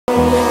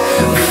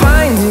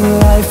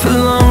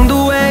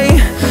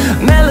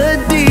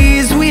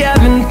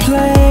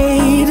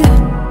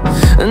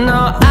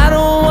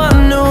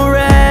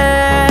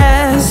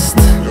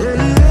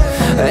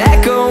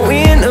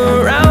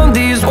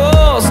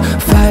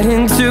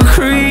trying to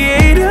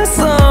create a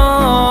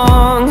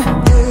song.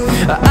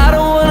 I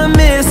don't wanna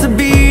miss a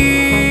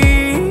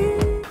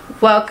beat.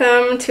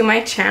 Welcome to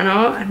my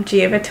channel. I'm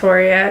Gia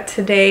Vittoria.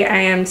 Today I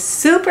am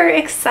super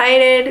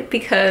excited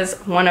because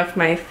one of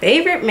my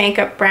favorite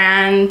makeup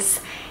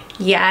brands,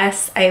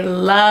 yes, I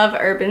love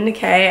Urban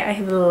Decay. I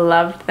have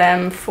loved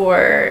them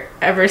for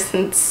ever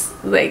since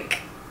like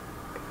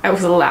I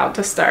was allowed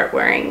to start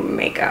wearing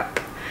makeup.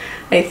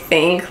 I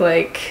think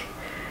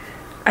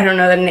I don't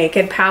know, the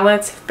Naked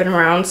palettes have been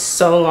around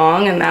so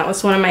long, and that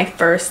was one of my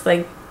first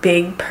like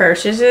big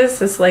purchases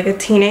as like a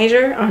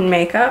teenager on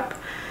makeup.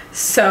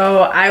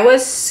 So I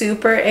was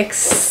super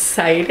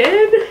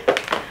excited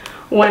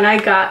when I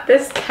got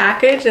this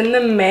package in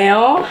the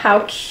mail.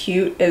 How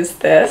cute is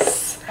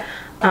this?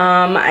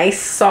 I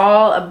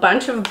saw a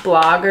bunch of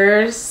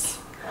bloggers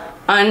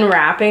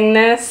unwrapping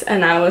this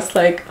and I was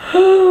like,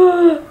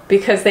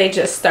 because they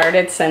just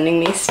started sending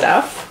me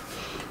stuff.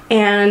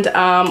 And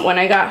when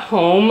I got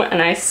home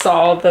and I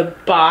saw the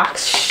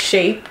box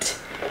shaped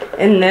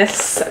in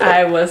this,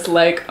 I was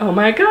like, oh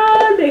my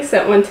god, they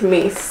sent one to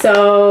me.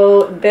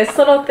 So this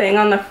little thing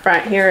on the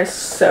front here is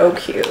so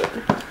cute.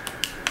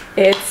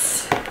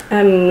 It's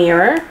a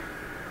mirror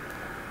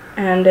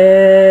and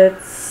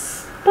it's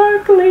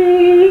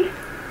sparkly.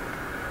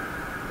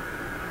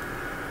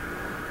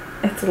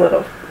 It's a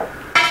little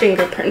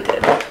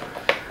fingerprinted.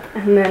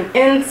 And then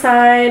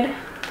inside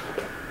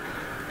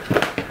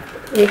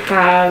we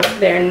have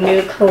their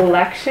new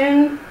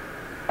collection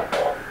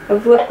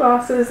of lip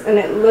glosses, and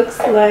it looks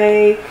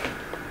like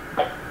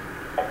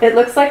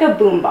a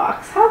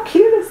boombox. How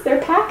cute is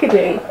their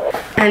packaging?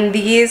 And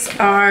these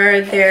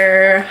are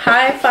their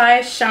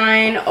Hi-Fi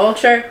Shine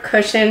Ultra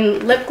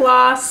Cushion Lip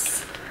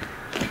Gloss.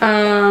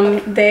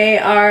 They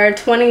are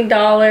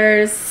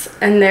 $20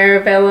 and they're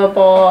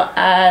available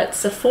at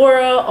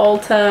Sephora,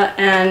 Ulta,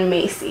 and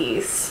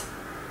Macy's.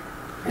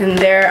 And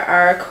there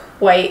are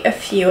quite a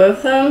few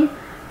of them.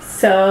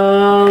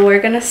 So we're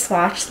gonna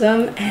swatch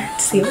them and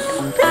see what they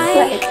look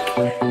like.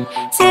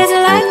 There's a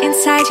light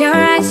inside your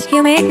eyes.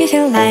 You make me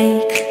feel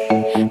like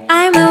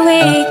I'm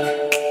awake.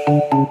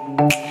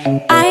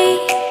 I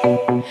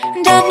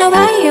don't know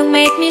why you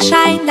make me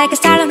shine like a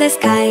star in the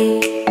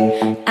sky.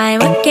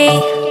 I'm okay.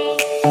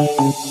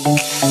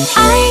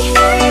 I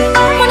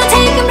wanna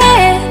take a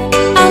breath.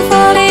 I'm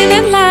falling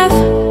in love.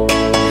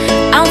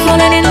 I'm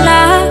falling in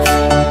love.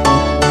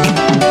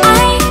 I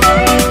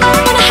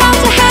wanna hold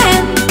your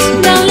hand.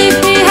 Don't leave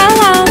me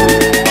alone.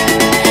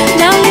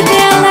 Don't leave me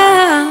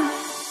alone.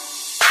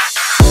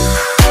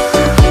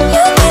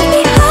 You get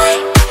me high.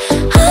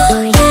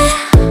 Oh yeah.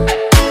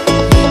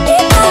 Be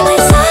by my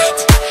side.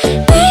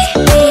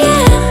 Baby,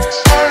 yeah.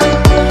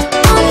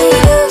 Only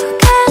you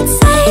can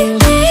save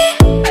me.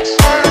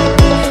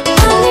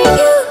 Only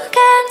you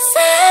can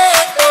save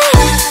me.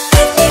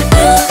 Get me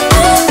get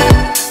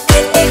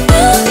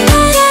me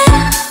yeah.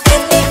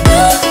 Get me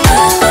get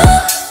me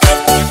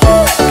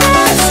you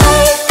can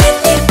save. Get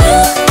me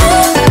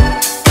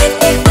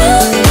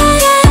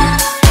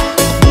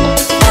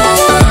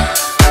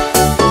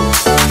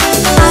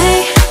I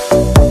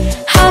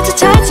how to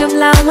touch of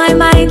love my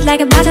mind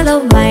like a bottle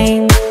of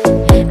wine.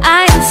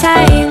 I'm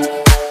insane.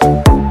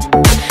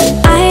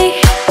 I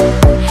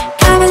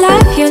gotta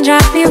love you and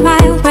drive me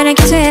wild when I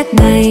kiss you at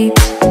night.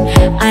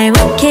 I'm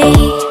okay.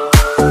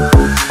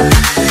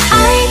 I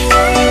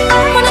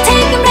wanna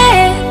take a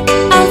breath.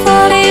 I'm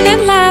falling in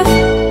love.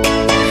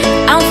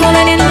 I'm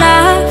falling in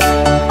love.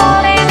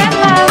 Falling in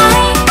love.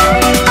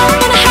 I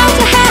wanna hold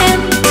your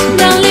hand.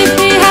 Don't leave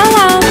me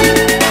alone.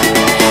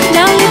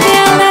 Don't leave me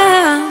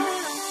alone.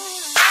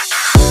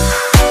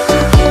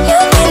 You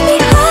get me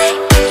high.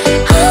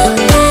 Oh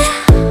yeah.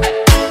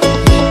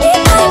 Be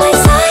by my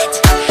side.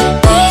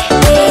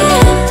 Baby,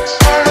 yeah.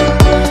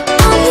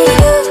 Only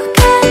you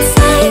can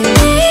save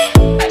me.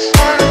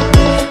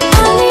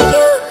 Only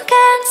you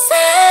can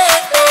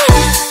save me.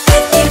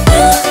 Get me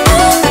get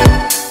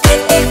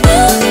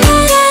me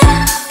yeah.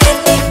 Get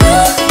me get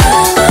me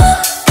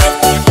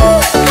you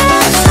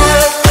can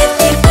save. Get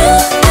me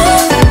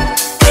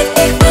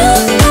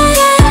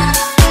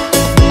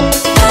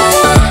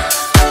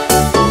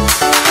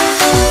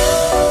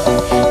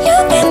you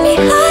get me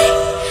high.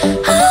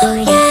 Oh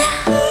yeah.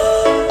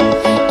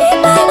 Be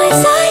by my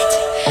side.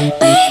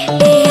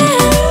 Baby, yeah.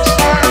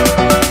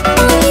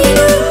 Only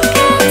you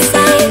can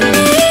save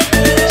me.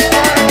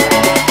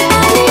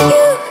 Only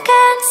you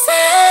can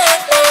save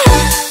me.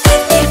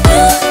 Get me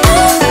yeah.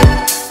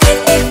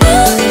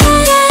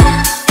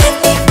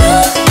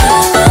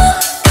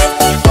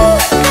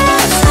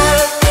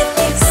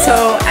 So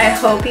I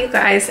hope you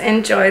guys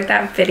enjoyed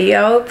that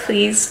video.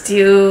 Please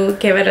do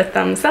give it a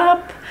thumbs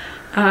up.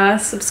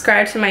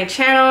 Subscribe to my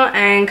channel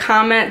and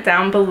comment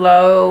down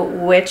below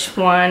which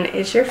one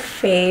is your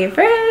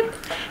favorite.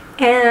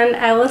 And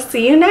I will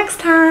see you next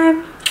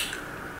time.